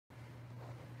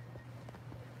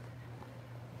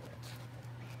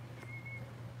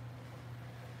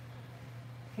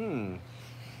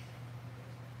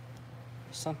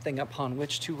Something upon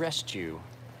which to rest you.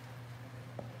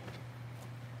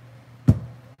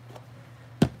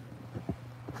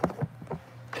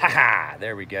 Haha,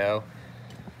 there we go.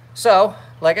 So,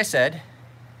 like I said,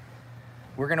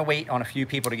 we're gonna wait on a few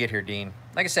people to get here, Dean.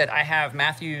 Like I said, I have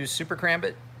Matthew's Super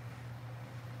Karambit.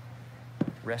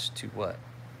 Rest to what?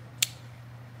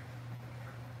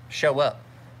 Show up.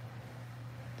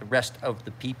 The rest of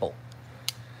the people.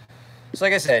 So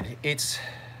like I said, it's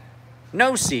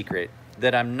no secret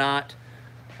that I'm not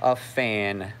a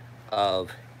fan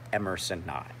of Emerson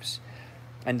knives.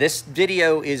 And this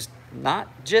video is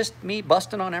not just me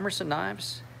busting on Emerson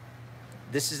knives.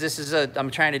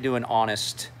 I'm trying to do an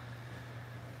honest,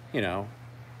 you know,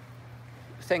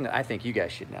 thing that I think you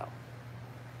guys should know.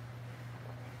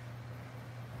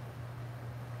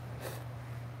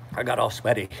 I got all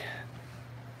sweaty.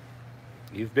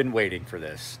 You've been waiting for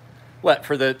this. What,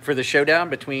 for the showdown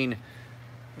between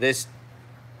this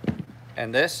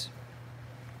and this?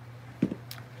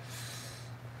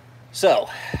 So,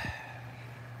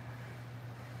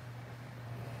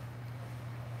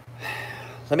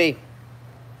 let me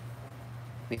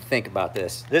think about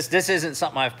this. This isn't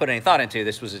something I've put any thought into.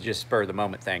 This was a just spur of the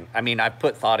moment thing. I mean, I've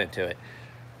put thought into it.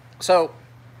 So,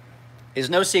 it's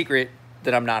no secret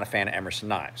that I'm not a fan of Emerson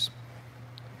knives.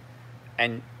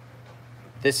 And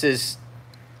this is,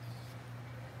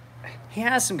 he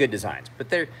has some good designs, but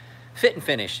they're fit and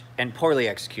finish and poorly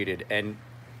executed. And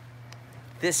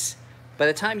this, by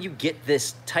the time you get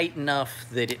this tight enough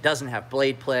that it doesn't have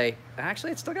blade play,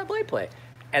 actually it's still got blade play.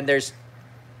 And there's,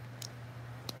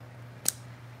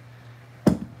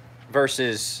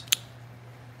 versus,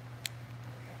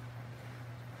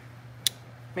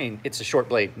 I mean, it's a short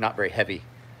blade, not very heavy.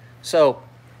 So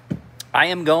I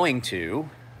am going to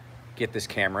get this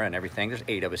camera and everything. There's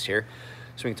 8 of us here,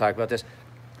 so we can talk about this.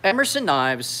 Emerson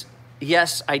knives,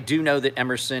 yes, I do know that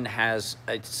Emerson has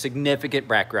a significant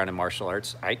background in martial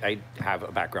arts. I have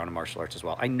a background in martial arts as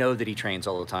well. I know that he trains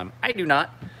all the time. I do not.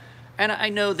 And I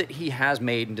know that he has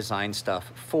made and designed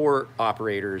stuff for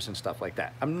operators and stuff like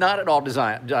that. I'm not at all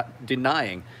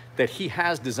denying that he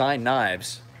has designed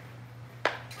knives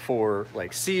for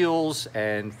like SEALs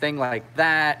and things like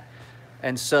that.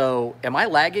 And so, am I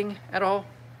lagging at all?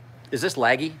 Is this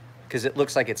laggy? Because it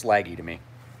looks like it's laggy to me.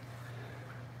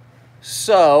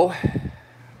 So,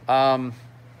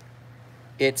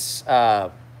 it's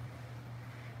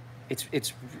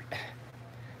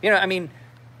you know, I mean,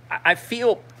 I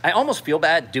almost feel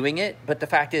bad doing it, but the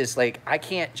fact is, like, I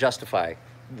can't justify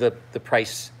the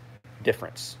price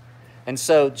difference. And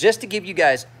so, just to give you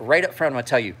guys right up front, I'm gonna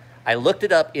tell you, I looked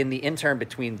it up in the interim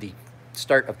between the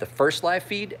start of the first live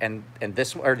feed and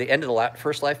this, or the end of the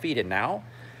first live feed and now.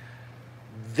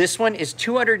 This one is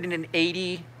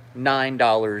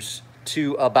 $289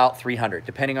 to about $300,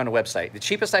 depending on the website. The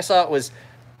cheapest I saw it was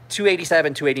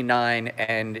 $287, $289,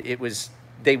 and it was,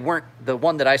 they weren't, the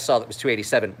one that I saw that was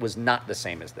 $287 was not the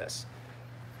same as this.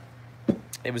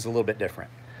 It was a little bit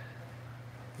different.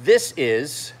 This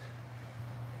is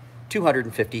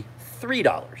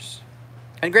 $253.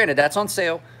 And granted, that's on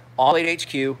sale, all at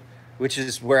HQ, which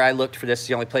is where I looked for this.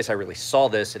 The only place I really saw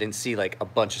this. I didn't see like a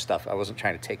bunch of stuff. I wasn't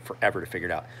trying to take forever to figure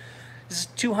it out. This is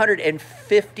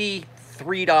 $253,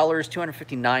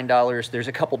 $259. There's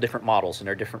a couple different models and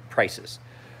they're different prices.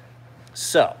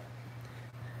 So,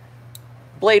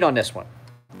 blade on this one,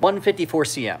 154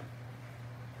 cm,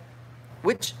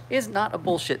 which is not a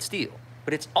bullshit steel,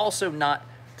 but it's also not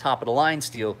top of the line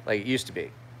steel like it used to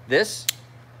be. This,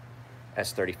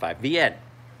 S35VN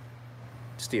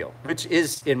steel, which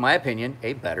is, in my opinion,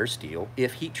 a better steel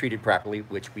if heat treated properly,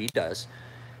 which WE does,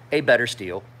 a better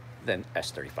steel than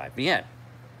S35VN.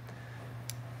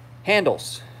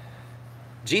 Handles,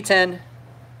 G10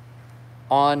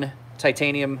 on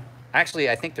titanium. Actually,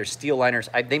 I think they're steel liners.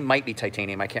 They might be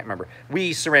titanium. I can't remember.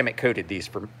 We ceramic coated these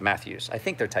for Matthews. I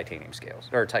think they're titanium scales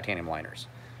or titanium liners.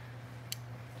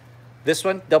 This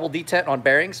one, double detent on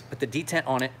bearings, but the detent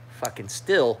on it fucking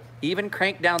still, even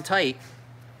cranked down tight,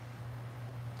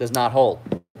 does not hold.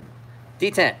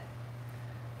 Detent,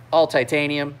 all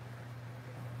titanium,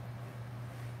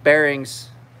 bearings,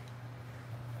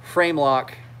 frame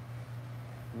lock,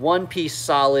 one-piece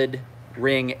solid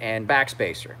ring and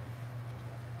backspacer.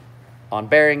 On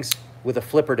bearings with a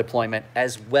flipper deployment,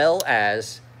 as well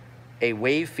as a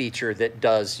wave feature that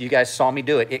does, you guys saw me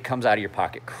do it, it comes out of your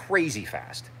pocket crazy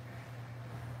fast.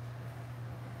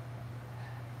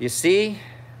 You see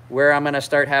where I'm gonna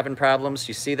start having problems?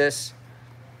 You see this?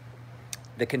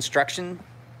 The construction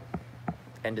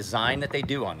and design that they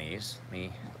do on these,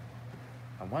 I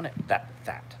want it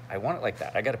I want it like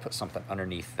that. I gotta put something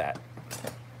underneath that.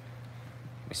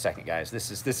 a second, guys.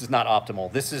 This is not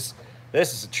optimal. This is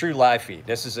a true live feed.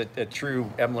 This is a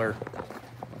true Emler.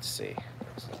 Let's see.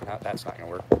 That's not gonna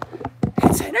work.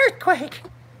 It's an earthquake.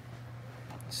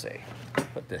 Let's see.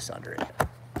 Put this under it.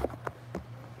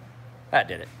 That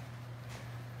did it.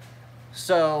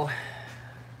 So,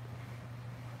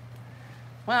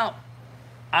 well,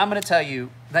 I'm gonna tell you,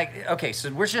 like, okay, so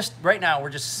right now we're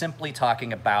just simply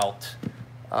talking about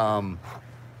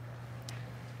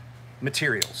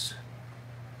materials,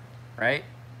 right?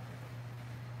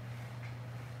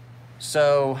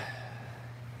 So,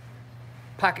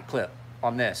 pocket clip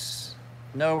on this,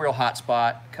 no real hot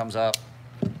spot, comes up.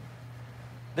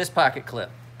 This pocket clip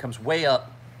comes way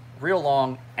up, real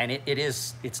long, and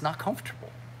it's not comfortable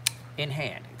in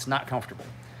hand. It's not comfortable.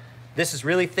 This is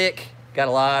really thick, got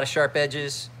a lot of sharp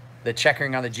edges. The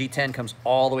checkering on the G10 comes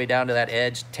all the way down to that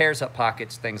edge, tears up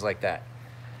pockets, things like that.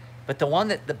 But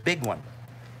the big one,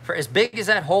 for as big as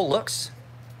that hole looks,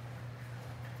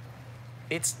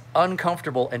 it's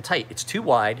uncomfortable and tight. It's too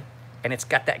wide, and it's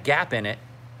got that gap in it,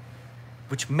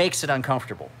 which makes it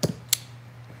uncomfortable.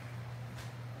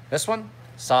 This one,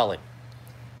 solid.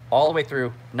 All the way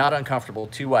through, not uncomfortable,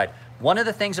 too wide. One of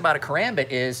the things about a karambit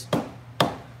is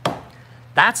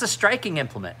that's a striking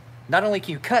implement. Not only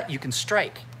can you cut, you can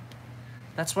strike.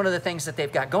 That's one of the things that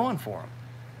they've got going for them.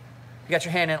 You got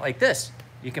your hand in it like this,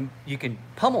 you can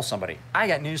pummel somebody. I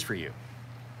got news for you.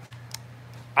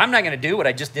 I'm not gonna do what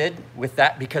I just did with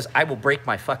that because I will break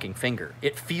my fucking finger.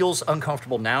 It feels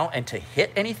uncomfortable now, and to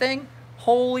hit anything,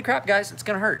 holy crap, guys, it's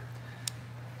gonna hurt.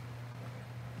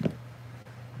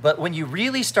 But when you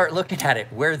really start looking at it,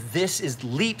 where this is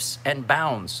leaps and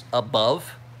bounds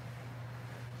above,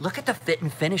 look at the fit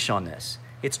and finish on this.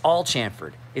 It's all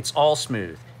chamfered. It's all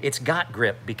smooth. It's got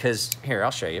grip because, here,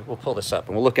 I'll show you. We'll pull this up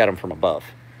and we'll look at them from above.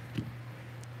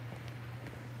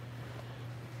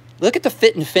 Look at the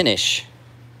fit and finish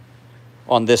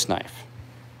on this knife.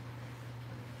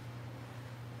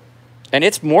 And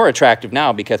it's more attractive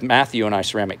now because Matthew and I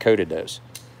ceramic coated those.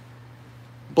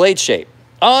 Blade shape.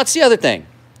 Oh, it's the other thing.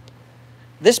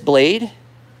 This blade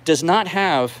does not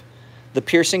have the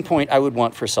piercing point I would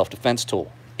want for a self-defense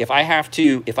tool. If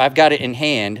I've got it in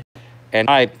hand and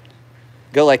I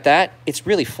go like that, it's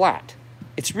really flat.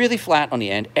 It's really flat on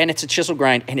the end, and it's a chisel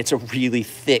grind, and it's a really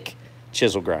thick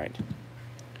chisel grind.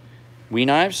 WE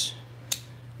knives,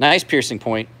 nice piercing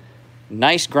point,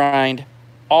 nice grind,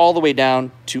 all the way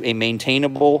down to a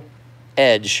maintainable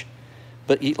edge.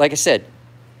 But like I said,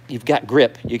 you've got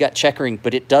grip, you got checkering,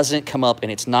 but it doesn't come up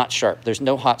and it's not sharp. There's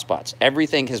no hot spots.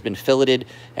 Everything has been filleted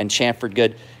and chamfered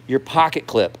good. Your pocket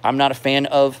clip, I'm not a fan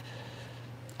of,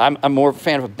 I'm more of a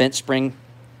fan of a bent spring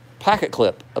pocket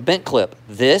clip, a bent clip.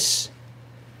 This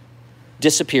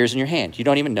disappears in your hand. You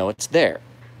don't even know it's there.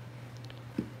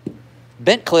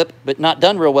 Bent clip, but not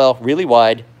done real well, really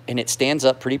wide, and it stands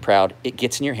up pretty proud. It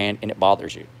gets in your hand and it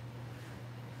bothers you.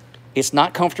 It's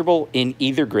not comfortable in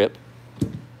either grip.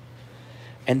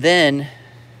 And then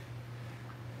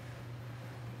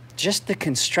just the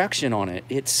construction on it,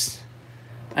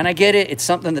 and I get it, it's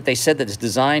something that they said that is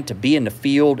designed to be in the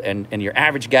field, and your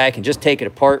average guy can just take it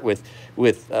apart with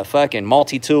a fucking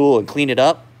multi-tool and clean it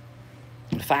up.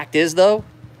 The fact is, though,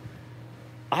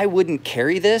 I wouldn't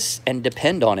carry this and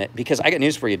depend on it, because I got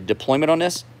news for you. Deployment on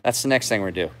this, that's the next thing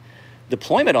we're gonna do.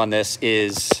 Deployment on this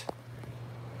is,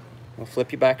 I'll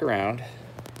flip you back around.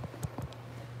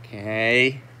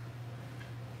 Okay.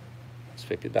 Let's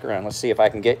flip you back around. Let's see if I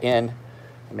can get in.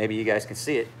 Maybe you guys can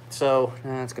see it. So,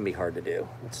 it's gonna be hard to do.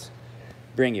 Let's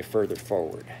bring you further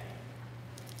forward.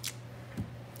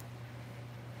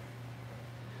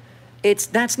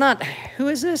 That's not, who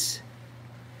is this?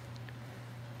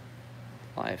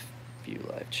 Live view,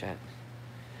 live chat.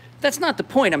 That's not the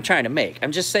point I'm trying to make.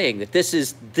 I'm just saying that this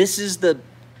is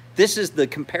the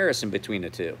comparison between the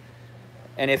two.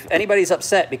 And if anybody's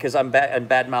upset because I'm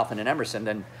bad-mouthing an Emerson,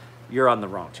 then you're on the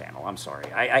wrong channel. I'm sorry.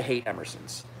 I hate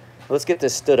Emersons. Let's get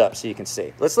this stood up so you can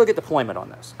see. Let's look at deployment on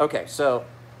this. Okay, so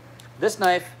this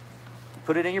knife,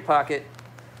 put it in your pocket,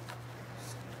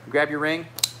 grab your ring,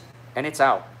 and it's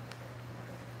out.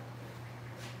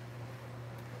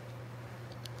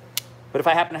 But if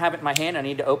I happen to have it in my hand, I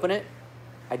need to open it,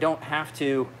 I don't have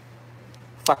to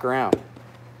fuck around.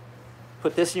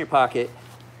 Put this in your pocket.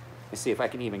 Let's see if I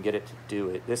can even get it to do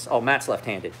it. Oh, Matt's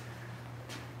left-handed.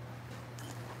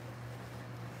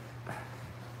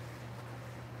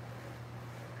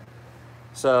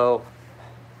 So,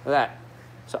 look at that.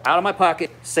 So out of my pocket,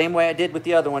 same way I did with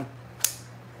the other one.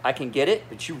 I can get it,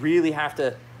 but you really have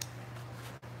to,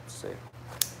 let's see.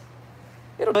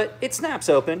 It snaps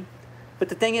open, but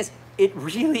the thing is, it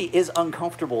really is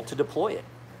uncomfortable to deploy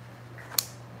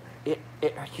it.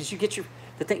 Because you get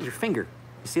the thing, your finger,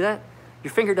 you see that?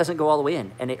 Your finger doesn't go all the way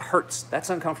in, and it hurts. That's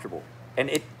uncomfortable.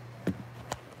 And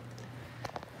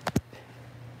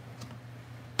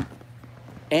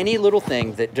any little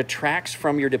thing that detracts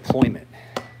from your deployment,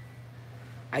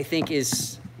 I think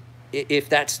is, if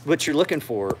that's what you're looking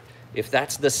for, if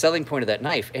that's the selling point of that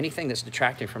knife, anything that's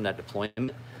detracting from that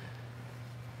deployment,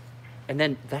 and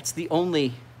then that's the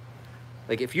only,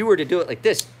 like if you were to do it like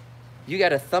this, you got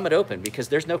to thumb it open because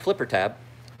there's no flipper tab.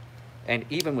 And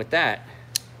even with that,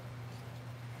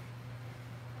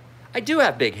 I do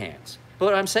have big hands. But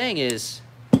what I'm saying is,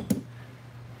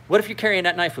 what if you're carrying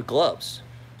that knife with gloves?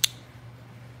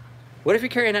 What if you're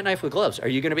carrying that knife with gloves? Are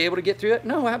you going to be able to get through it?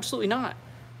 No, absolutely not.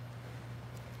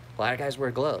 A lot of guys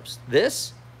wear gloves.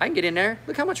 This, I can get in there.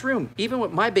 Look how much room, even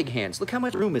with my big hands, look how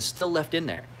much room is still left in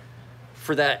there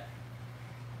for that,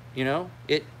 you know,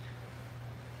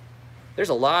 there's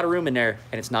a lot of room in there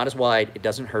and it's not as wide. It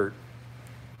doesn't hurt.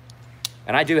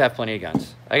 And I do have plenty of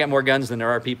guns. I got more guns than there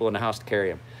are people in the house to carry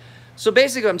them. So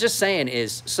basically what I'm just saying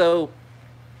is, so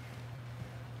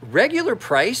regular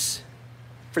price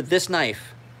for this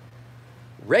knife,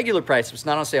 regular price, it's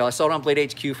not on sale. I saw it on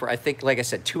Blade HQ for, I think, like I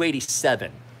said,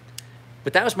 $287.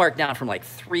 But that was marked down from like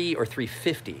 $300 or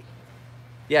 $350.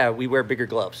 Yeah, we wear bigger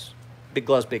gloves. Big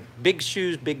gloves, big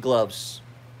shoes, big gloves.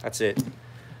 That's it.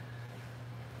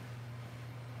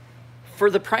 For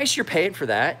the price you're paying for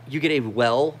that, you get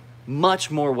a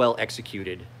much more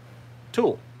well-executed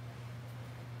tool.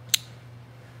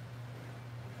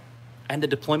 And the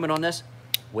deployment on this,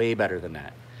 way better than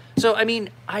that. So, I mean,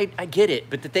 I get it,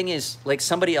 but the thing is, like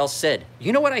somebody else said,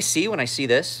 you know what I see when I see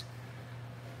this?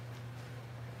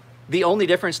 The only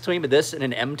difference between this and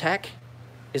an M-Tech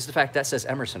is the fact that says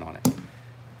Emerson on it.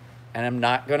 And I'm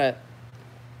gonna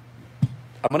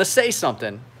say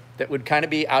something that would kind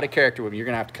of be out of character with me. You're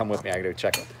gonna have to come with me. I gotta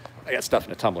check it. I got stuff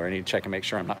in a tumbler. I need to check and make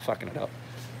sure I'm not fucking it up.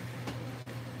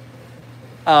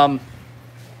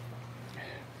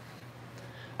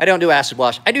 I don't do acid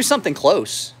wash. I do something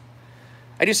close.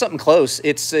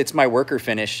 It's my worker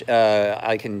finish.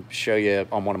 I can show you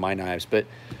on one of my knives, but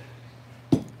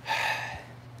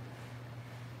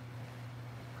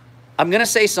I'm gonna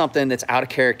say something that's out of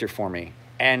character for me.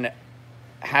 And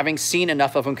having seen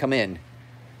enough of them come in,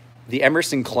 the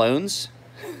Emerson clones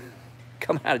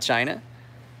coming out of China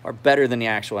are better than the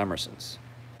actual Emersons.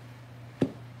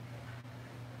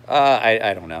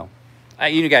 I don't know.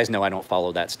 You guys know I don't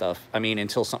follow that stuff. I mean,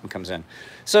 until something comes in.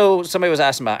 So somebody was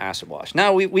asking about acid wash.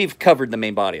 Now, we've covered the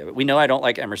main body of it. We know I don't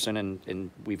like Emerson, and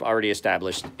we've already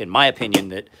established, in my opinion,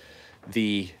 that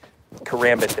the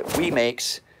karambit that WE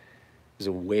makes is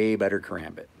a way better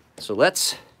karambit. So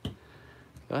let's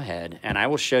go ahead, and I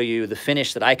will show you the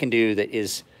finish that I can do that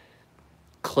is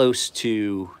close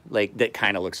to, like, that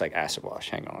kind of looks like acid wash.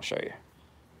 Hang on, I'll show you.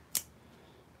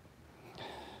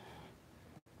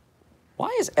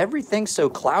 Why is everything so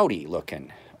cloudy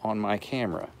looking on my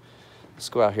camera? Let's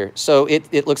go out here. So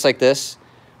it looks like this.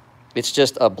 It's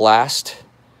just a blast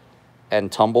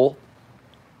and tumble.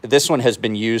 This one has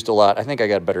been used a lot. I think I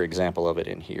got a better example of it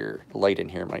in here. The light in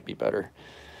here might be better.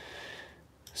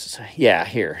 So, yeah,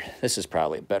 here. This is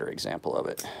probably a better example of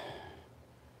it.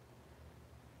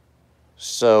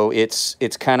 So it's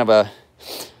kind of a,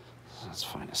 let's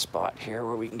find a spot here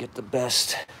where we can get the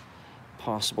best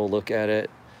possible look at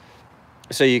it.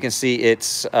 So you can see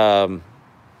it's kind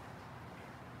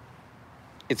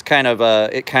of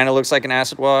it kind of looks like an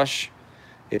acid wash.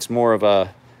 It's more of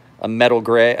a metal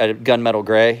gray, a gunmetal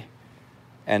gray,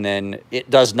 and then it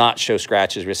does not show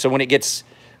scratches. So when you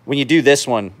do this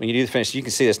one, when you do the finish, you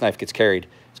can see this knife gets carried.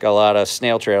 It's got a lot of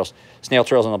snail trails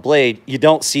on the blade. You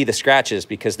don't see the scratches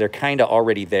because they're kind of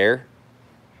already there.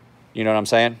 You know what I'm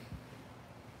saying?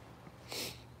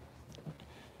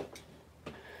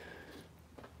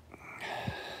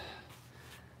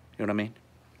 You know what I mean?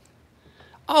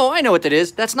 Oh, I know what that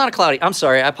is. That's not a cloudy. I'm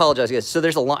sorry. I apologize, guys. So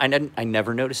there's a line. I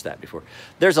never noticed that before.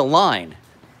 There's a line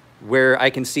where I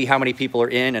can see how many people are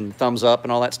in and thumbs up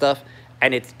and all that stuff,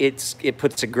 and it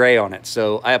puts a gray on it.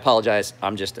 So I apologize.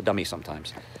 I'm just a dummy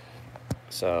sometimes.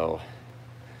 So,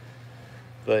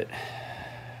 but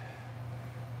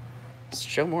let's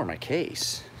show more of my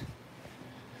case.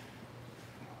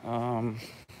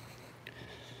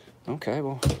 Okay,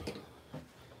 well.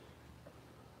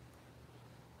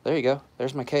 There you go.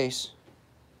 There's my case.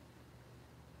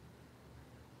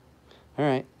 All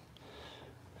right.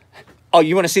 Oh,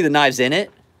 you want to see the knives in it?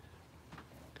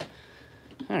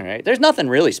 All right. There's nothing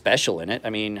really special in it. I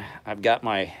mean, I've got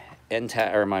my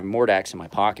my Mordax in my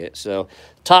pocket. So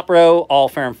top row, all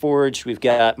fair and forged. We've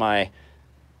got my,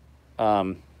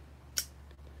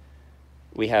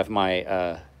 we have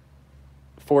my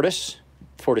Fortis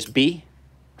B.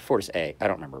 Fortis A. I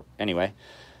don't remember. Anyway,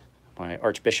 my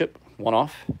Archbishop, one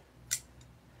off.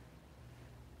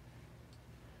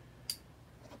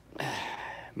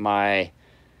 My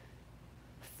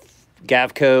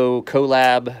Gavco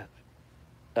Collab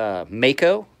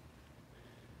Mako.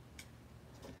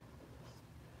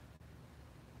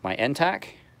 My NTAC.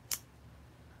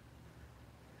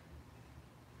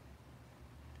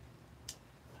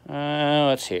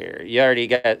 Let's hear. You already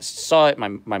saw it. My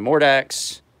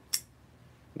Mordax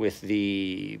with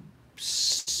the,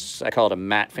 I call it a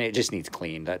matte finish. It just needs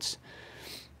clean. That's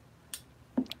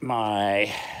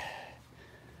my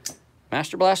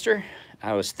Master Blaster.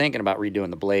 I was thinking about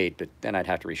redoing the blade, but then I'd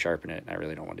have to resharpen it. I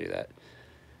really don't want to do that.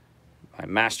 My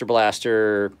Master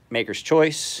Blaster Maker's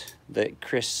Choice that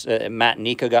Matt and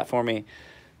Nico got for me.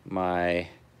 My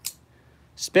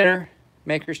spinner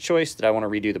Maker's Choice that I want to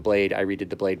redo the blade. I redid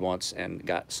the blade once and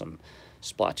got some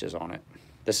splotches on it.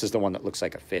 This is the one that looks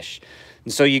like a fish.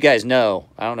 And so you guys know,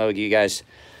 I don't know if you guys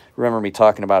remember me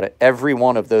talking about it, every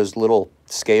one of those little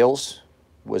scales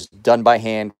was done by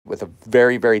hand with a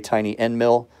very, very tiny end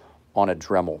mill on a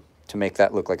Dremel to make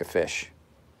that look like a fish.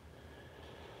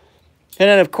 And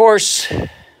then, of course,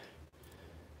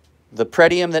 the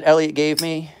Pretium that Elliot gave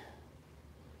me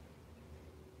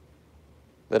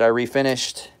that I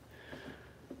refinished.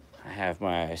 I have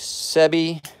my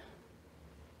Sebi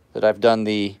that I've done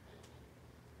the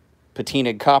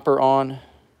patinaed copper on.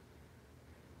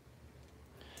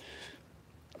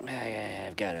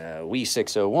 I've got a WE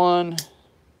 601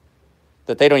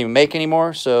 that they don't even make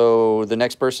anymore, so the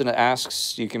next person that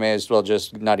asks, you may as well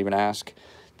just not even ask.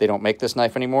 They don't make this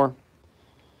knife anymore,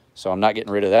 so I'm not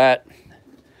getting rid of that.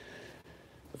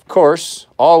 Of course,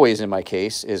 always in my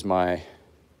case is my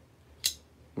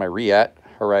Riat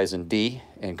Horizon D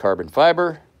in carbon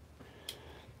fiber.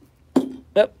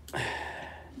 Yep.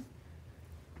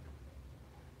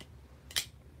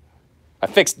 I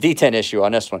fixed detent issue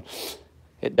on this one.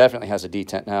 It definitely has a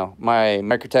detent now. My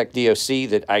Microtech DOC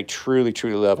that I truly,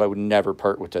 truly love. I would never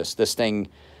part with this. This thing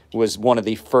was one of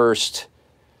the first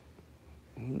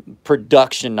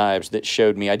production knives that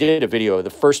showed me. I did a video.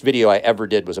 The first video I ever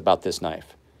did was about this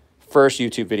knife. First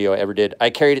YouTube video I ever did.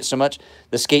 I carried it so much,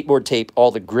 the skateboard tape,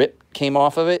 all the grip came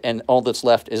off of it, and all that's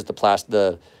left is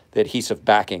the adhesive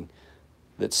backing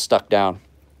that's stuck down.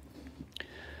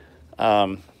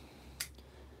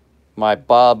 My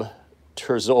Bob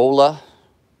Terzola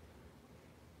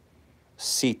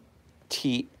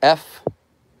CTF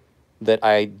that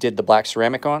I did the black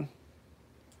ceramic on.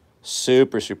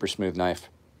 Super, super smooth knife.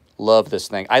 Love this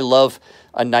thing. I love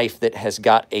a knife that has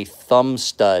got a thumb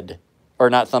stud, or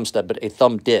not thumb stud, but a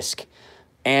thumb disc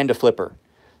and a flipper.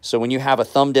 So when you have a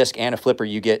thumb disc and a flipper,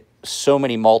 you get so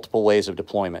many multiple ways of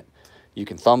deployment. You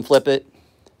can thumb flip it,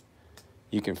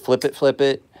 you can flip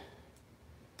it,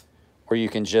 or you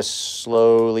can just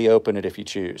slowly open it if you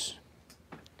choose.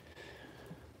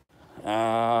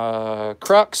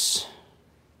 Crux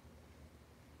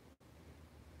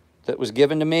that was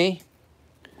given to me.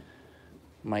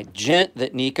 My gent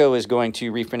that Nico is going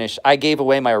to refinish. I gave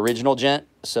away my original gent,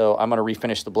 so I'm going to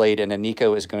refinish the blade, and then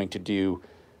Nico is going to do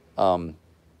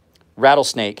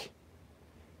rattlesnake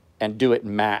and do it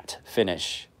matte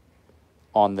finish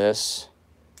on this.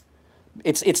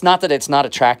 It's not that it's not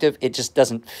attractive, it just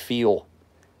doesn't feel,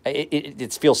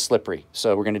 it feels slippery,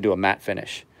 so we're going to do a matte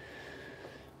finish.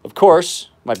 Of course,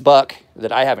 my buck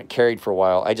that I haven't carried for a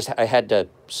while, I had to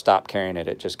stop carrying it.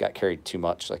 It just got carried too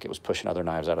much, like it was pushing other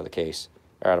knives out of the case,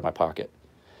 or out of my pocket.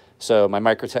 So my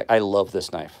Microtech, I love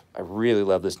this knife. I really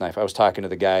love this knife. I was talking to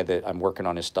the guy that I'm working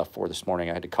on his stuff for this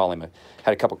morning. I had to call him,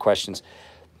 had a couple questions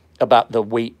about the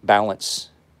weight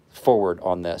balance forward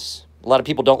on this. A lot of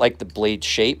people don't like the blade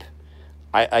shape.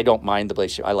 I don't mind the blade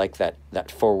shape. I like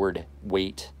that forward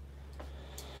weight.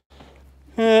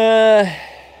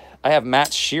 I have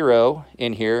Matt's Shiro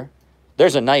in here.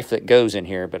 There's a knife that goes in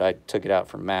here, but I took it out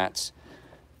from Matt's.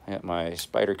 I got my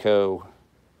Spyderco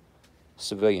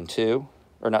Civilian 2,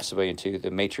 or not Civilian 2, the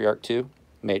Matriarch 2,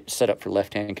 set up for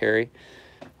left-hand carry.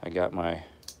 I got my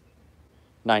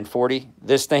 940.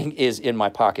 This thing is in my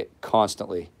pocket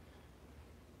constantly.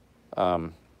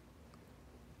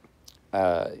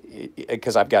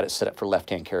 Because I've got it set up for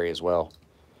left-hand carry as well.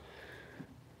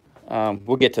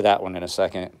 We'll get to that one in a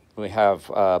second. We have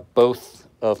both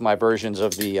of my versions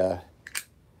of the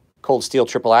Cold Steel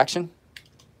Triple Action.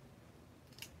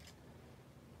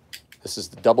 This is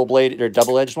the double-bladed or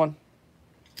double-edged one.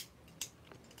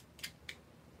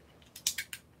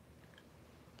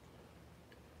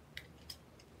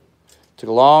 Took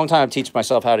a long time to teach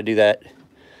myself how to do that.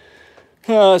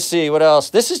 Let's see, what else?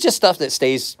 This is just stuff that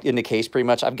stays in the case pretty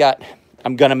much. I'm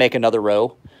going to make another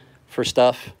row for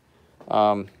stuff.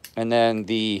 And then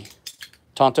the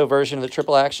Tonto version of the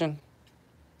triple action.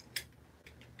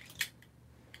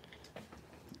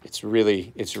 It's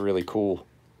really cool.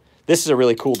 This is a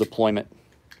really cool deployment.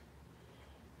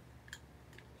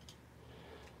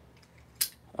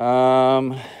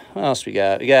 What else we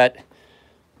got? We got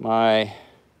my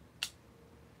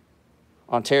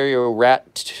Ontario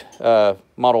Rat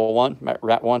Model 1,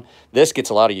 Rat 1. This gets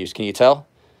a lot of use. Can you tell?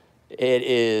 It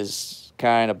is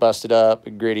kind of busted up,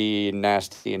 gritty, and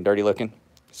nasty, and dirty looking.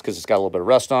 It's because it's got a little bit of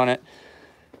rust on it.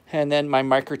 And then my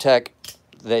Microtech,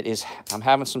 I'm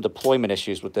having some deployment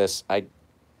issues with this. I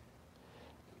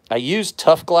used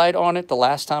Tough Glide on it the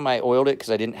last time I oiled it because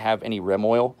I didn't have any rim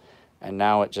oil. And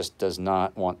now it just does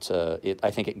not want to,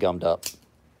 I think it gummed up.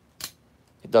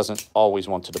 It doesn't always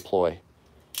want to deploy.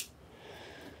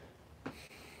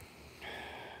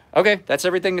 Okay, that's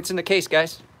everything that's in the case,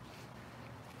 guys.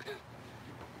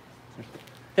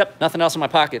 Yep, nothing else in my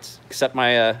pockets except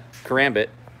my karambit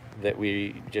that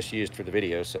we just used for the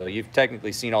video. So you've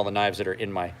technically seen all the knives that are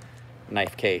in my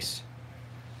knife case.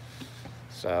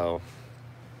 So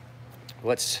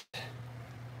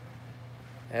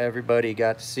everybody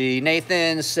got to see.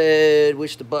 Nathan said,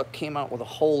 wish the buck came out with a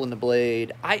hole in the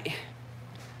blade. I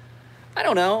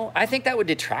don't know. I think that would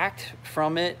detract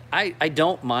from it. I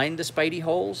don't mind the Spidey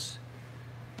holes.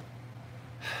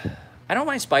 I don't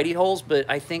mind Spidey holes, but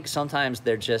I think sometimes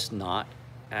they're just not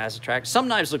as attractive. Some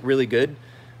knives look really good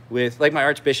with, like my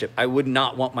Archbishop. I would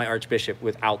not want my Archbishop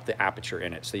without the aperture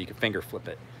in it so you can finger flip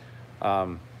it.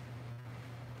 That's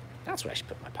what I should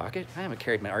put in my pocket. I haven't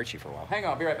carried my Archie for a while. Hang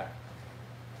on, I'll be right back.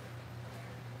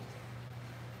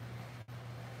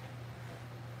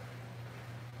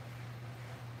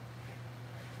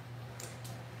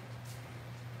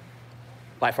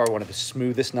 By far one of the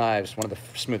smoothest knives, one of the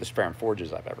smoothest Farron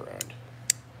Forges I've ever owned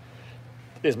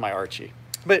is my Archie.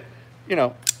 But, you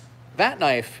know, that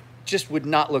knife just would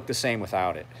not look the same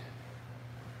without it.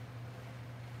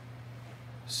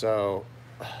 So,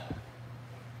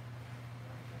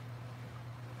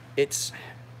 it's,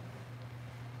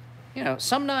 you know,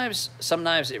 some knives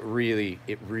it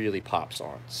really pops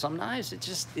on. Some knives,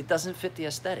 it doesn't fit the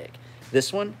aesthetic.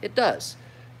 This one, it does.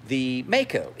 The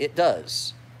Mako, it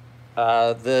does.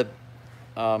 The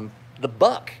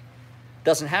Buck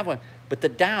doesn't have one, but the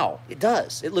Dow, it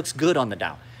does. It looks good on the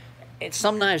Dow. And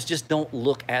some knives just don't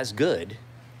look as good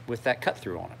with that cut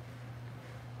through on it.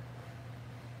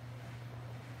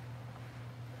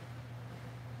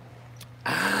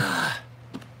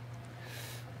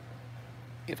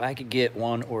 If I could get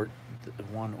one or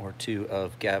two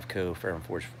of Gavco Farron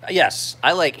Forge. Yes,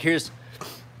 I like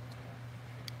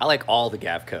all the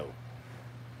Gavco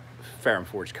Farron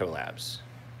Forge collabs.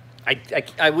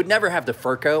 I would never have the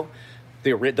Furco,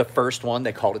 the first one.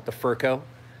 They called it the Furco.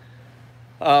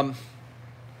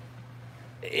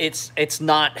 It's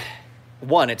not,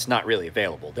 one, it's not really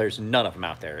available. There's none of them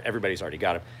out there. Everybody's already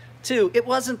got them. Two, it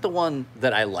wasn't the one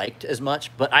that I liked as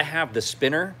much, but I have the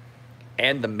Spinner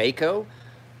and the Mako.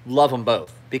 Love them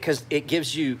both because it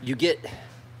gives you get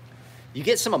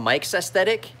some of Mike's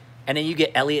aesthetic and then you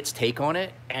get Elliot's take on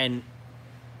it, and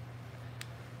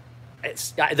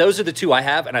those are the two I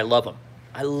have, and I love them.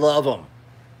 I love them.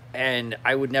 And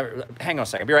I would never... Hang on a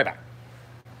second. I'll be right back.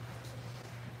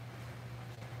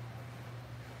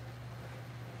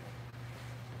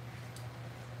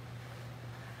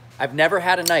 I've never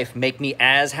had a knife make me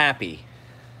as happy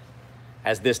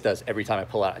as this does every time I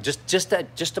pull it out. Just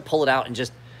to pull it out and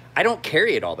just... I don't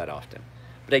carry it all that often,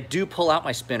 but I do pull out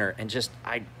my Spinner and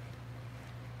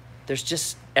there's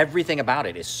just... Everything about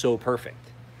it is so perfect.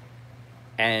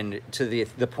 And to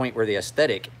the point where the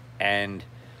aesthetic, and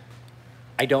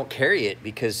I don't carry it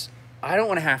because I don't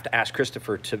want to have to ask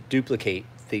Christopher to duplicate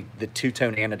the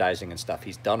two-tone anodizing and stuff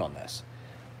he's done on this.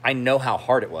 I know how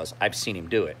hard it was. I've seen him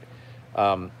do it.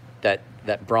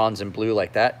 That bronze and blue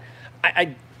like that.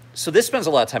 So this spends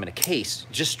a lot of time in a case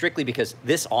just strictly because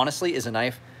this honestly is a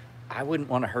knife I wouldn't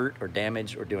want to hurt or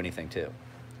damage or do anything to.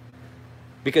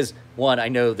 Because one, I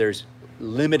know there's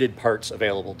limited parts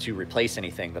available to replace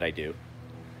anything that I do.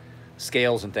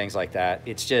 Scales and things like that.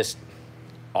 It's just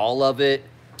all of it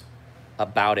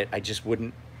about it. I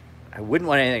wouldn't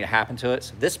want anything to happen to it.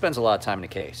 So this spends a lot of time in the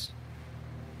case.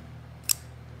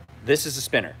 This is the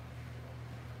Spinner.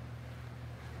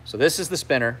 So this is the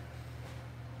Spinner.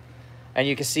 And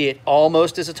you can see it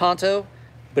almost as a Tonto,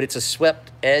 but it's a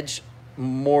swept edge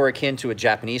more akin to a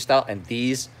Japanese style. And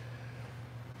these,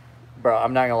 bro,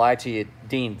 I'm not gonna lie to you,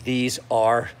 Dean, these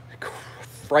are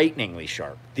frighteningly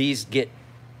sharp. These get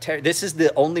this is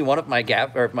the only one of my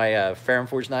Farron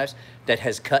Forge knives that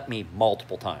has cut me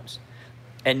multiple times.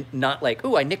 And not like,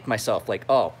 oh, I nicked myself. Like,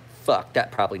 oh, fuck,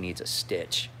 that probably needs a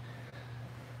stitch.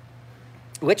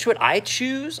 Which would I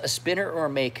choose, a spinner or a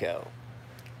Mako?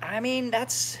 I mean,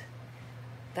 that's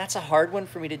a hard one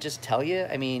for me to just tell you.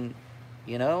 I mean,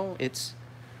 you know, it's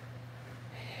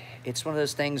one of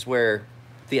those things where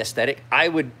the aesthetic,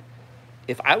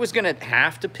 if I was gonna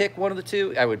have to pick one of the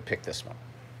two, I would pick this one.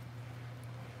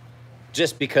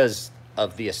 Just because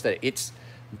of the aesthetic. It's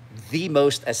the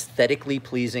most aesthetically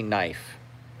pleasing knife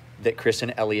that Chris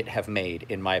and Elliot have made,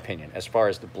 in my opinion, as far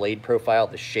as the blade profile,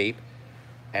 the shape,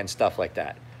 and stuff like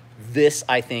that. This,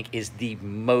 I think, is the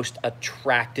most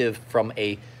attractive from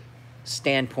a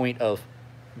standpoint of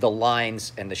the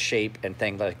lines and the shape and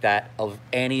things like that of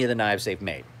any of the knives they've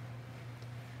made.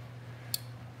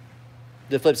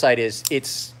 The flip side is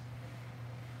it's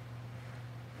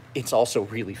also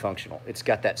really functional. It's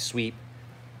got that sweep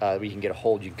where you can get a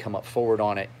hold, you can come up forward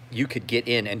on it. You could get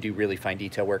in and do really fine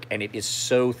detail work, and it is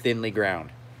so thinly ground.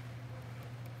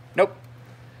 Nope.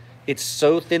 It's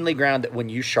so thinly ground that when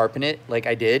you sharpen it, like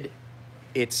I did,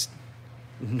 it's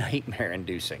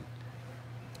nightmare-inducing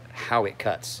how it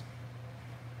cuts.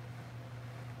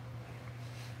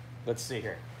 Let's see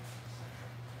here.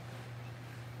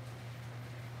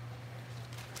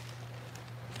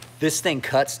 This thing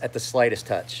cuts at the slightest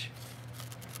touch.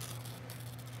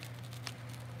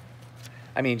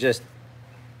 I mean, just...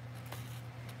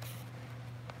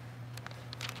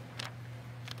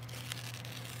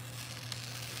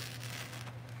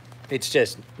 it's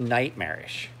just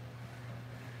nightmarish.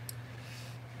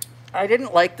 I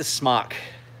didn't like the smock.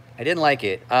 I didn't like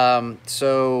it.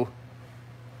 So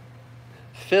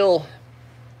Phil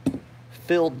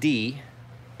D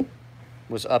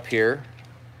was up here,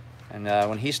 and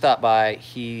when he stopped by,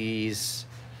 he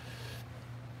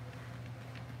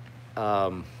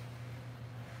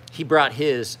brought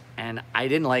his, and I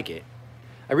didn't like it.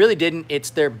 I really didn't.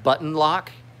 It's their button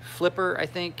lock flipper, I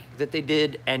think, that they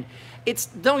did, and it's,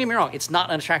 don't get me wrong, it's not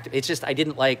unattractive. It's just I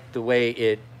didn't like the way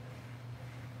it,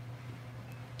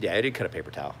 yeah, it did cut a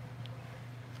paper towel.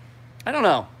 I don't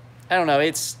know.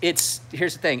 It's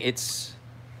here's the thing. It's,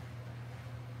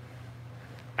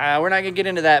 we're not gonna get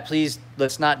into that. Please,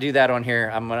 let's not do that on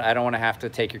here. I don't want to have to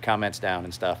take your comments down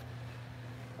and stuff.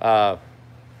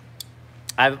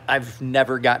 I've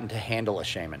never gotten to handle a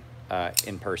shaman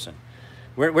in person.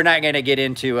 We're not going to get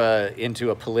into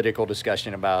a political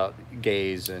discussion about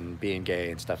gays and being gay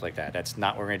and stuff like that. That's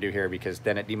not what we're going to do here, because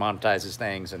then it demonetizes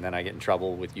things, and then I get in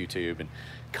trouble with YouTube and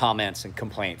comments and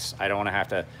complaints. I don't want to have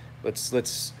to.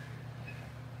 Let's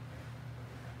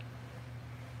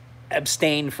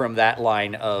abstain from that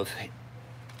line of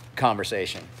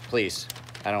conversation, please.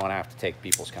 I don't want to have to take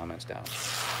people's comments down.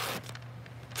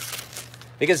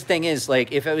 Because the thing is,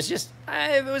 like, if I was just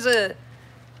a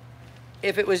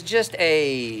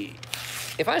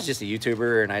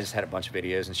YouTuber and I just had a bunch of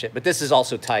videos and shit, but this is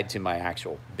also tied to my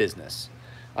actual business.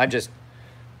 I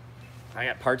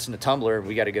got parts in the tumbler.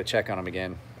 We got to go check on them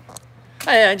again.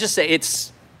 I just say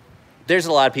there's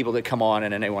a lot of people that come on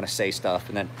and then they want to say stuff,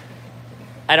 and then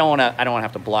I don't want to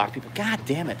have to block people. God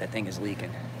damn it, that thing is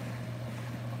leaking.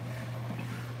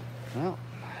 Well,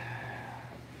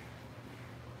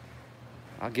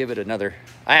 I'll give it another.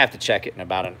 I have to check it in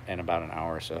about an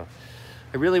hour or so.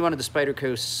 I really wanted the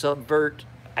Spyderco Subvert.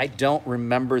 I don't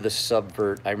remember the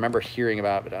Subvert. I remember hearing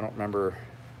about it, but I don't remember.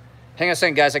 Hang on a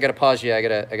second, guys. I gotta pause you.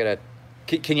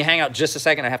 Can you hang out just a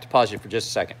second? I have to pause you for just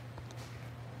a second.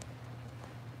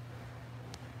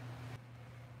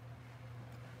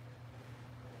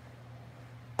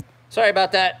 Sorry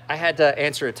about that. I had to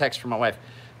answer a text from my wife.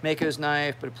 Mako's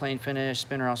knife, but a plain finish.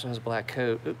 Spinner also has a black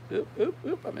coat.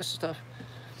 Oop, I missed stuff.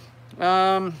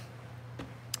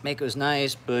 Mako's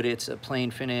nice, but it's a plain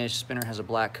finish. Spinner has a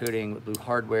black coating with blue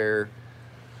hardware.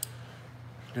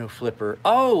 No flipper.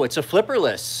 Oh, it's a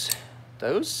flipperless.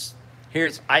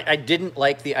 I didn't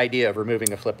like the idea of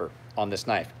removing a flipper on this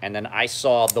knife. And then I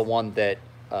saw the one that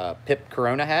Pip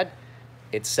Corona had.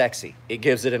 It's sexy. It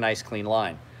gives it a nice clean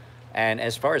line. And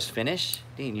as far as finish,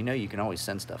 Dean, you know you can always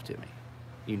send stuff to me.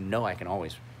 You know I can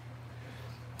always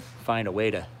find a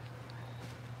way to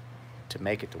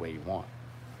make it the way you want.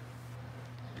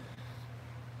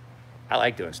 I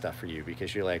like doing stuff for you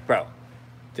because you're like, bro,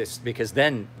 because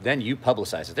then you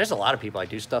publicize it. There's a lot of people I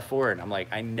do stuff for, and I'm like,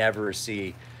 I never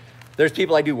see, there's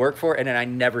people I do work for, and then I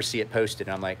never see it posted.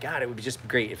 And I'm like, God, it would be just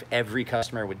great if every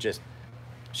customer would just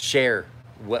share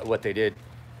what they did.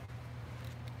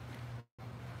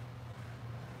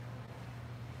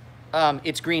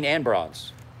 It's green and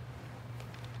bronze.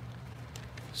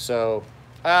 So,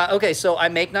 okay, so I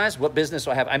make knives. What business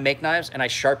do I have? I make knives and I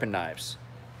sharpen knives.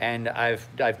 And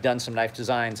I've done some knife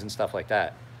designs and stuff like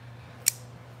that.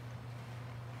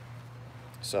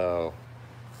 So,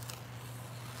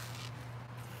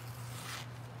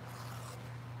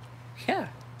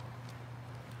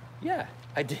 yeah,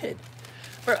 I did.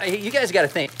 You guys got to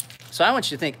think. So I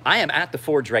want you to think, I am at the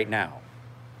forge right now.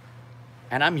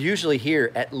 And I'm usually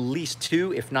here at least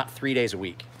 2, if not 3 days a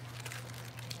week.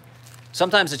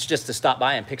 Sometimes it's just to stop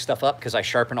by and pick stuff up because I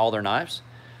sharpen all their knives.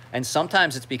 And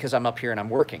sometimes it's because I'm up here and I'm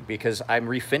working, because I'm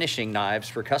refinishing knives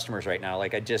for customers right now.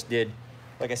 Like I just did,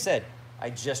 like I said, I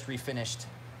just refinished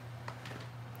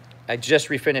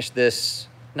this.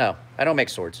 No, I don't make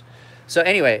swords. So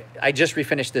anyway, I just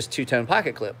refinished this 2-tone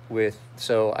pocket clip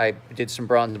so I did some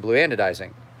bronze and blue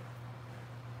anodizing.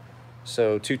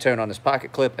 So 2-tone on this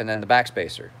pocket clip and then the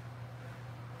backspacer.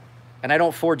 And I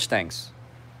don't forge things.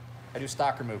 I do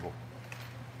stock removal.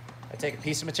 I take a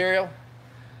piece of material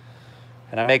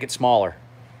and I make it smaller.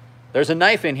 There's a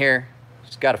knife in here,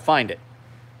 just got to find it.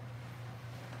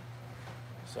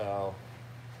 So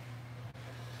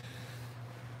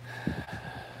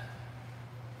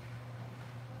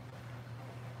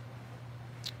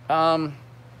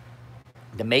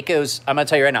the Makos, I'm gonna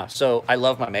tell you right now. So I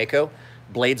love my Mako.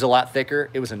 Blade's a lot thicker.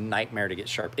 It was a nightmare to get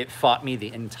sharp. It fought me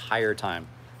the entire time.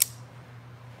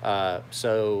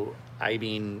 So I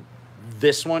mean,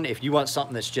 this one, if you want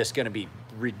something that's just gonna be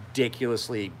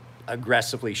ridiculously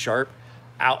aggressively sharp,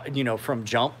 out, you know, from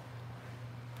jump,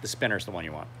 the spinner's the one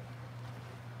you want.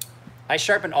 I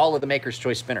sharpened all of the Maker's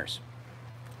Choice spinners.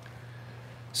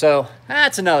 So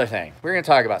that's another thing. We're gonna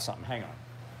talk about something. Hang on.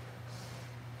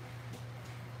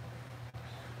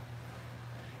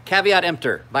 Caveat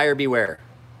emptor, buyer beware.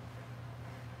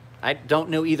 I don't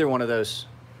know either one of those.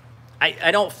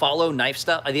 I don't follow knife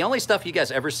stuff. The only stuff you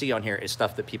guys ever see on here is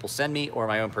stuff that people send me or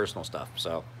my own personal stuff.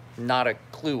 So not a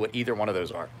clue what either one of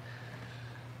those are.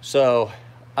 So,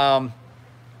 type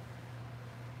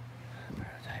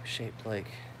shaped like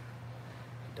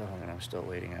dog, and I'm still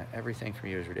waiting. Everything from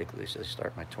you is ridiculous. Just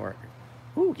start my torque.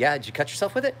 Ooh, yeah, did you cut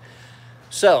yourself with it?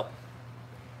 So,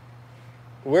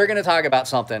 we're going to talk about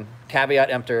something,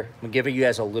 caveat emptor. I'm giving you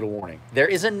guys a little warning. There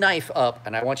is a knife up,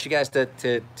 and I want you guys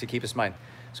to keep this in mind.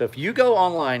 So if you go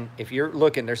online, if you're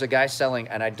looking, there's a guy selling,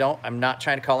 and I'm not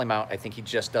trying to call him out. I think he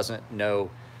just doesn't know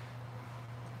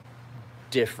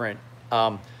different.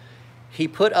 He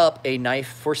put up a knife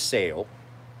for sale,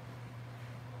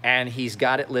 and he's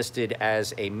got it listed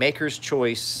as a Maker's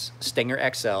Choice Stinger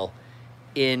XL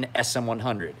in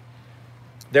SM100.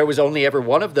 There was only ever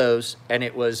one of those, and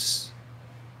it was...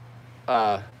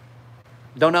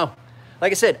 don't know.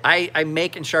 Like I said, I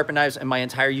make and sharpen knives, and my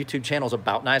entire YouTube channel is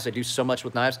about knives. I do so much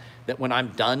with knives that when I'm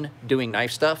done doing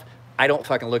knife stuff, I don't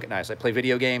fucking look at knives. I play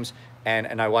video games,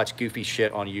 and I watch goofy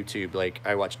shit on YouTube. Like,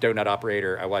 I watch Donut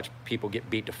Operator. I watch people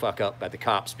get beat the fuck up by the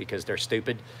cops because they're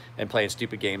stupid and playing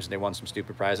stupid games, and they won some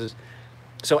stupid prizes.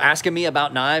 So asking me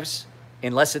about knives,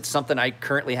 unless it's something I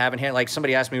currently have in hand, like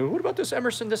somebody asked me, well, what about this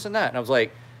Emerson, this and that? And I was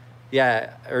like,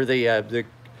 yeah, or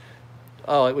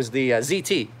oh, it was the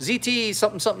ZT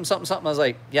something, something, something, something. I was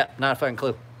like, yeah, not a fucking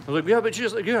clue. I was like, yeah, but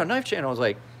you're on a knife channel. I was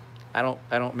like, I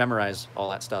don't memorize all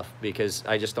that stuff because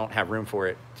I just don't have room for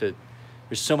it.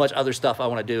 There's so much other stuff I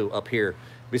want to do up here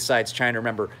besides trying to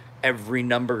remember every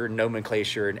number and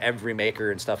nomenclature and every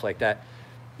maker and stuff like that.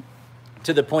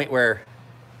 To the point where,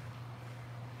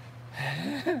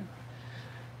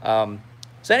 so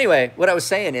anyway, what I was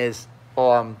saying is,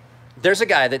 there's a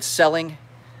guy that's selling.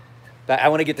 I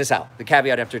want to get this out, the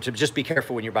caveat after, to just be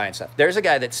careful when you're buying stuff. There's a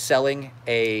guy that's selling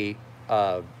a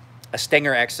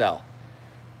Stinger XL,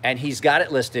 and he's got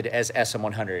it listed as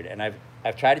SM100. And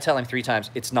I've tried to tell him 3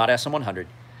 times, it's not SM100.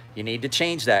 You need to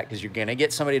change that because you're going to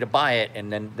get somebody to buy it,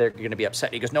 and then they're going to be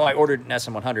upset. He goes, no, I ordered an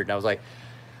SM100. And I was like,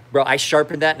 bro, I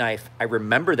sharpened that knife. I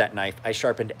remember that knife. I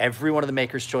sharpened every one of the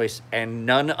Maker's Choice, and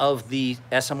none of the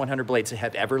SM100 blades that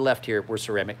have ever left here were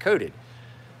ceramic coated.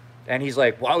 And he's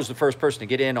like, well, I was the first person to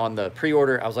get in on the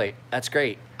pre-order. I was like, that's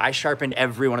great. I sharpened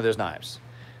every one of those knives.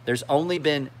 There's only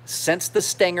been, since the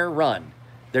Stinger run,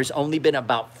 there's only been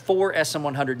about 4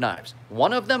 SM100 knives.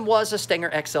 One of them was a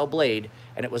Stinger XL blade,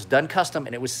 and it was done custom,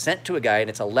 and it was sent to a guy,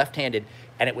 and it's a left-handed,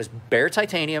 and it was bare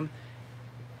titanium,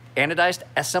 anodized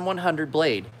SM100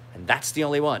 blade, and that's the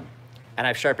only one. And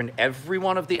I've sharpened every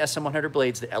one of the SM100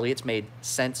 blades that Elliot's made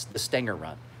since the Stinger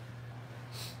run.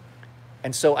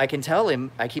 And so I can tell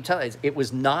him, I keep telling him, it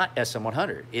was not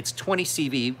SM100. It's 20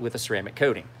 CV with a ceramic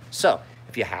coating. So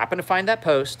if you happen to find that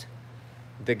post,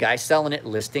 the guy selling it,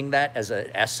 listing that as a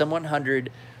SM100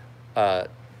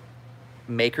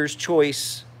 Maker's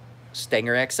Choice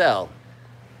Stinger XL,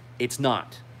 it's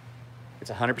not. It's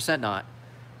 100% not.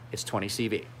 It's 20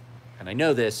 CV. And I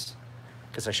know this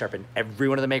because I sharpened every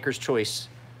one of the Maker's Choice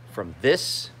from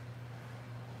this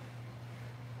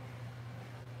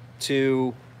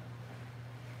to,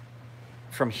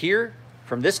 from here,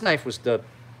 from this knife was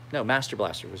Master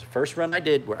Blaster was the first run I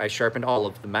did where I sharpened all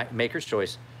of the Maker's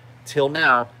Choice, till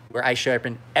now where I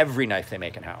sharpen every knife they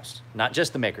make in-house. Not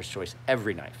just the Maker's Choice,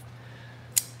 every knife.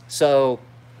 So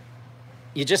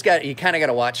you kind of got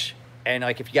to watch. And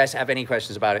like, if you guys have any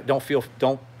questions about it,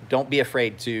 don't be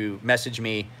afraid to message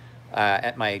me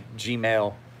at my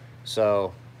Gmail.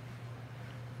 So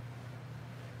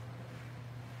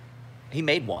he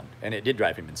made one, and it did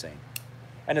drive him insane.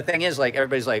 And the thing is, like,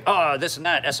 everybody's like, oh, this and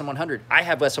that, SM100. I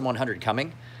have SM100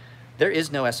 coming. There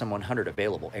is no SM100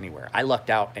 available anywhere. I lucked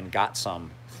out and got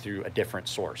some through a different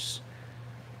source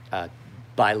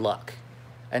by luck.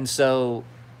 And so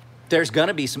there's going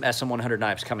to be some SM100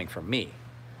 knives coming from me.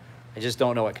 I just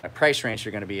don't know what kind of price range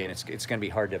you're going to be in. It's going to be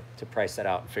hard to price that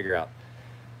out and figure out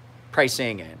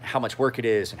pricing and how much work it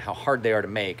is and how hard they are to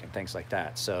make and things like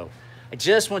that. So I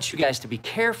just want you guys to be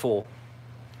careful,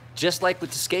 just like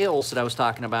with the scales that I was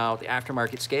talking about, the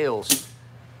aftermarket scales.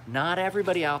 Not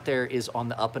everybody out there is on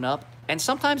the up and up. And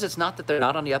sometimes it's not that they're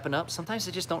not on the up and up. Sometimes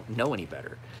they just don't know any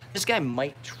better. This guy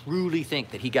might truly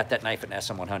think that he got that knife in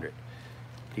SM100.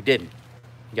 He didn't.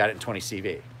 He got it in 20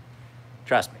 CV.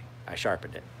 Trust me, I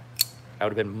sharpened it. I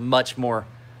would have been much more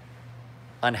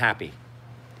unhappy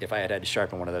if I had to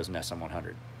sharpen one of those in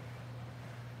SM100.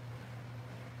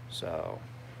 So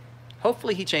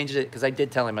hopefully he changes it, because I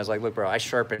did tell him, I was like, look, bro, I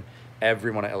sharpen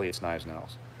every one of Elliot's knives now.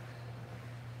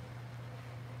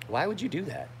 Why would you do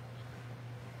that?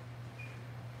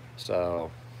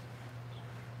 So,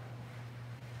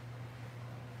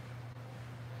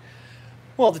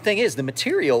 well, the thing is, the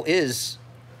material is,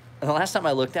 and the last time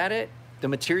I looked at it, the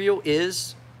material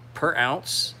is per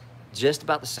ounce just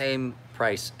about the same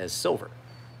price as silver.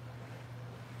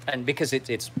 And because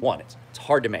it's one, it's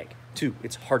hard to make. Two,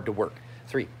 it's hard to work.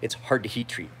 Three, it's hard to heat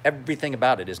treat. Everything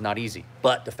about it is not easy.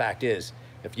 But the fact is,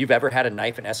 if you've ever had a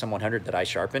knife in SM100 that I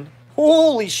sharpened,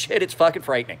 holy shit, it's fucking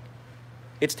frightening.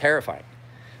 It's terrifying.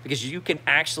 Because you can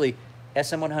actually,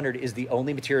 SM100 is the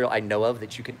only material I know of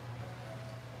that you can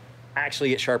actually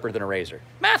get sharper than a razor.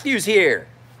 Matthew's here.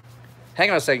 Hang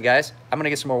on a second, guys. I'm gonna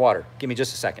get some more water. Give me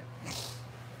just a second.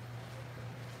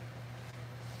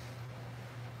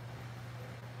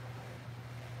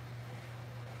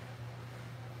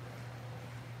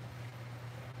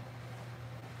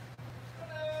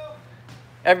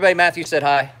 Everybody, Matthew said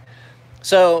hi.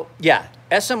 So yeah,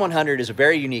 SM100 is a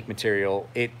very unique material.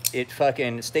 It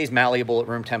fucking stays malleable at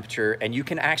room temperature, and you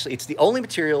can actually, it's the only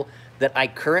material that I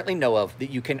currently know of that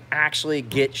you can actually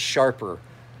get sharper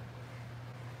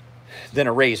than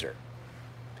a razor.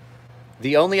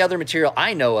 The only other material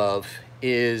I know of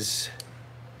is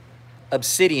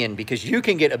obsidian, because you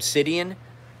can get obsidian,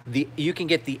 you can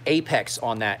get the apex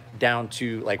on that down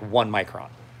to like 1 micron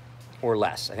or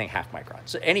less, I think half micron.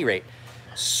 So at any rate,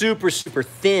 super, super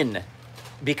thin,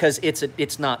 because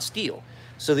it's not steel.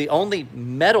 So the only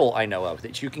metal I know of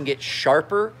that you can get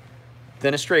sharper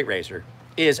than a straight razor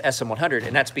is SM100,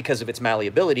 and that's because of its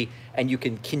malleability, and you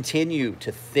can continue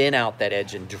to thin out that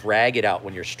edge and drag it out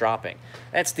when you're stropping.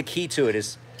 That's the key to it,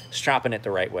 is stropping it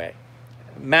the right way.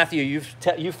 Matthew,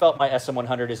 you've felt my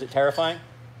SM100. Is it terrifying?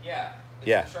 Yeah.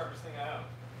 Yeah. It's the sharpest thing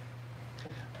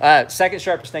I own. Second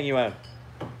sharpest thing you own.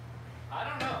 I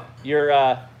don't know.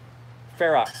 Your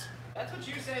Ferox. That's what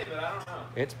you say, but I don't know.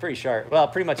 It's pretty sharp. Well,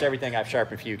 pretty much everything I've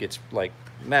sharpened for you gets, like,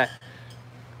 Matt.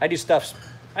 I do stuff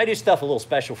a little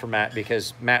special for Matt,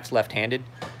 because Matt's left-handed.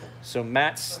 So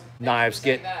Matt's knives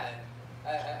get... That,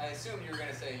 I assume you were going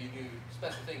to say you do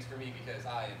special things for me because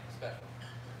I am special.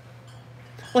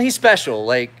 Well, he's special,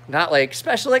 like, not like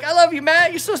special, like, I love you,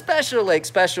 Matt, you're so special. Like,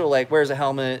 special, like, wears a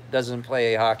helmet, doesn't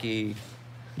play hockey.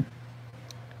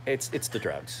 It's the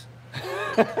drugs.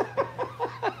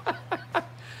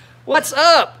 What's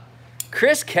up?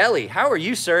 Chris Kelly, how are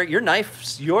you, sir? Your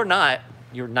knife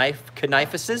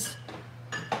knifices?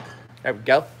 There we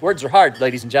go. Words are hard,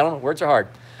 ladies and gentlemen. Words are hard.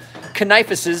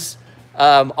 Knifices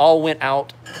all went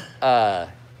out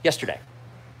yesterday.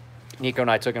 Nico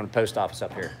and I took them to the post office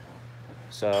up here.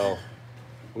 So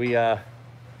we,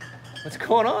 what's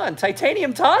going on?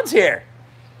 Titanium Todd's here.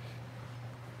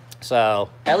 So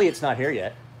Elliot's not here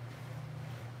yet.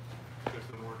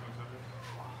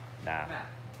 Nah.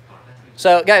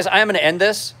 So guys, I'm going to end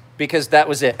this, because that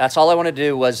was it. That's all I wanted to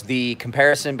do, was the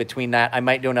comparison between that. I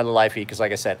might do another live feed, because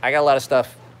like I said, I got a lot of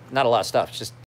stuff, not a lot of stuff, just